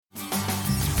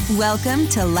Welcome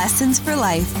to Lessons for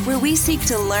Life, where we seek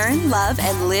to learn, love,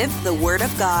 and live the Word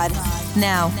of God.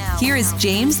 Now, here is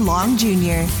James Long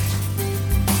Jr.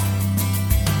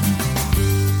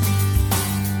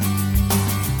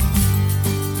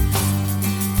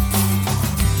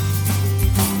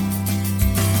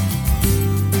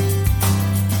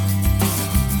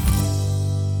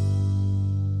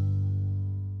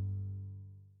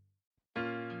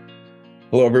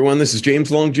 Hello, everyone. This is James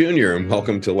Long Jr., and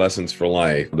welcome to Lessons for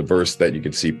Life. The verse that you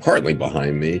can see partly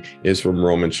behind me is from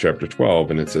Romans chapter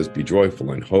 12, and it says, "Be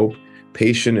joyful in hope,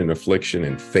 patient in affliction,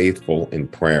 and faithful in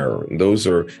prayer." And those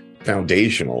are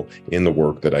foundational in the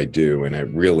work that I do, and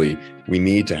we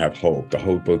need to have hope, the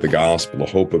hope of the gospel, the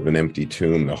hope of an empty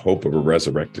tomb, the hope of a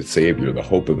resurrected Savior, the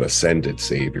hope of ascended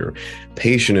Savior.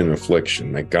 Patient in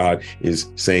affliction, that God is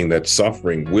saying that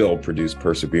suffering will produce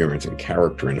perseverance and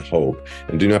character and hope.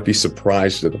 And do not be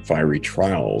surprised at the fiery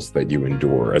trials that you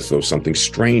endure as though something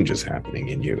strange is happening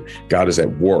in you. God is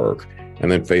at work.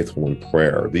 And then faithful in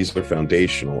prayer. These are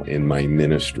foundational in my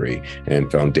ministry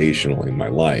and foundational in my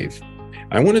life.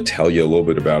 I want to tell you a little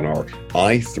bit about our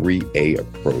i3A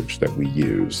approach that we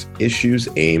use: issues,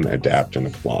 aim, adapt, and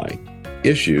apply.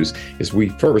 Issues is we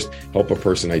first help a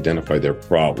person identify their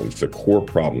problems, their core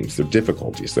problems, their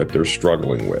difficulties that they're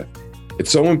struggling with.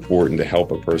 It's so important to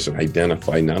help a person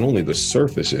identify not only the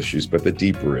surface issues, but the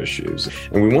deeper issues.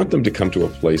 And we want them to come to a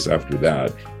place after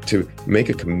that to make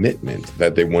a commitment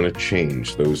that they want to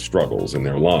change those struggles in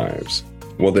their lives.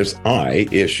 Well, there's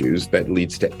issues that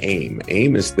leads to aim.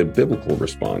 Aim is the biblical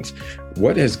response.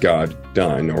 What has God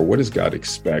done, or what does God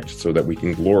expect so that we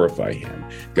can glorify Him?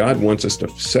 God wants us to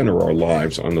center our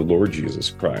lives on the Lord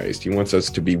Jesus Christ. He wants us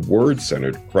to be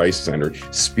word-centered, Christ-centered,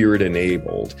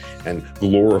 Spirit-enabled, and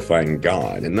glorifying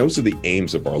God. And those are the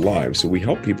aims of our lives. So we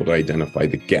help people to identify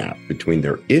the gap between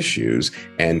their issues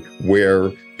and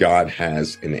where God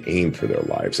has an aim for their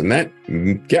lives. And that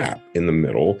gap in the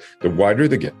middle, the wider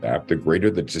the gap, the greater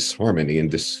the disharmony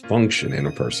and dysfunction in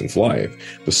a person's life.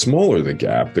 The smaller the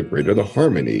gap, the greater the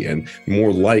harmony and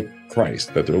more like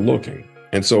Christ that they're looking.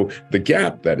 And so the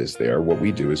gap that is there, what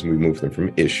we do is we move them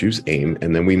from issues, aim,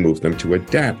 and then we move them to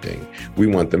adapting. We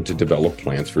want them to develop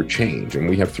plans for change. And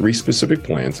we have 3 specific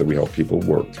plans that we help people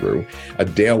work through: a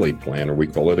daily plan, or we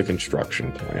call it a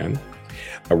construction plan,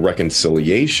 a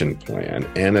reconciliation plan,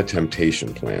 and a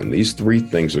temptation plan. These 3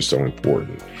 things are so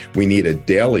important. We need a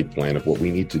daily plan of what we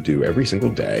need to do every single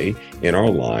day in our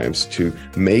lives to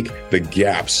make the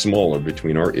gap smaller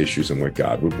between our issues and what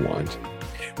God would want.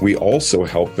 We also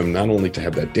help them not only to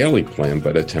have that daily plan,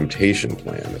 but a temptation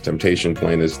plan. A temptation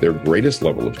plan is their greatest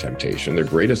level of temptation, their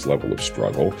greatest level of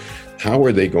struggle. How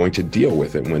are they going to deal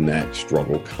with it when that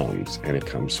struggle comes, and it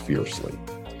comes fiercely?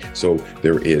 So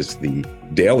there is the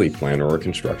daily plan, or a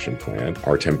construction plan,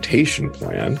 our temptation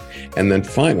plan, and then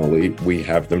finally, we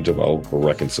have them develop a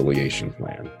reconciliation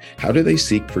plan. How do they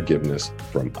seek forgiveness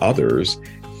from others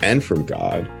and from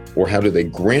God, or how do they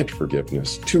grant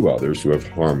forgiveness to others who have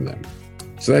harmed them?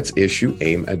 So that's issue,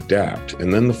 aim, adapt.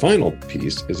 And then the final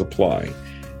piece is apply.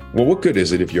 Well, what good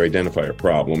is it if you identify a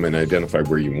problem and identify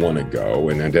where you want to go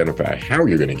and identify how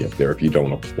you're going to get there if you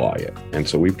don't apply it? And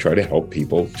so we try to help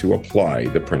people to apply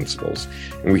the principles.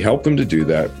 And we help them to do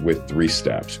that with 3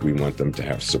 steps. We want them to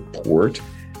have support.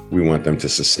 We want them to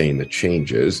sustain the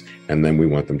changes. And then we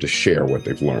want them to share what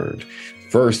they've learned.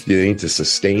 First, they need to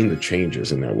sustain the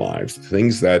changes in their lives. The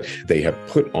things that they have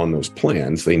put on those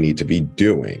plans, they need to be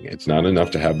doing. It's not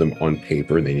enough to have them on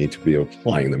paper. They need to be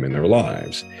applying them in their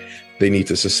lives. They need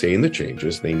to sustain the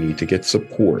changes. They need to get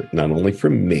support, not only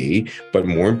from me, but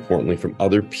more importantly, from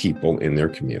other people in their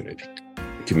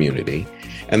community.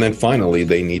 And then finally,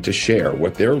 they need to share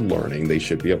what they're learning. They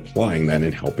should be applying that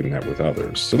and helping that with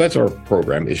others. So that's our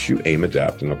program: issue, aim,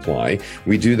 adapt, and apply.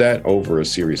 We do that over a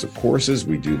series of courses.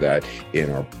 We do that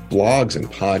in our blogs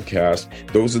and podcasts.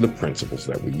 Those are the principles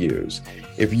that we use.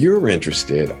 If you're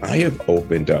interested, I have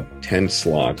opened up 10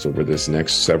 slots over this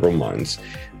next several months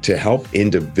to help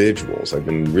individuals. I've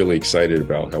been really excited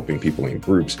about helping people in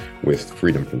groups with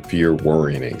freedom from fear,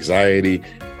 worry, and anxiety,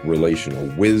 relational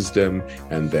wisdom,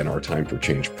 and then our Time for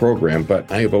Change program.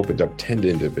 But I have opened up 10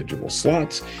 individual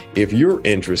slots. If you're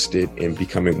interested in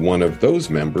becoming one of those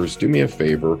members, do me a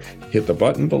favor, hit the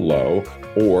button below,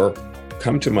 or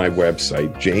come to my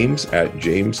website,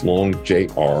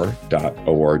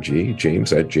 james@jameslongjr.org,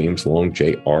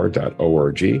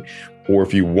 james@jameslongjr.org. Or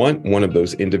if you want one of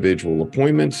those individual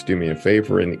appointments, do me a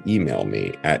favor and email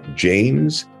me at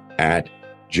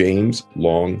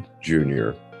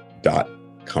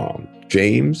james@jameslongjr.com.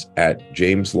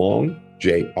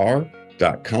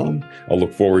 james@jameslongjr.com. I'll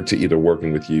look forward to either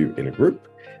working with you in a group,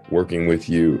 working with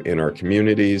you in our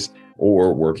communities,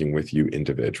 or working with you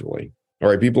individually. All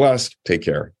right, be blessed. Take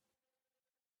care.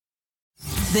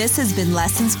 This has been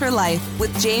Lessons for Life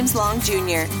with James Long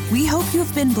Jr. We hope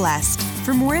you've been blessed.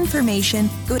 For more information,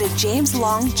 go to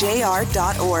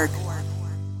jameslongjr.org.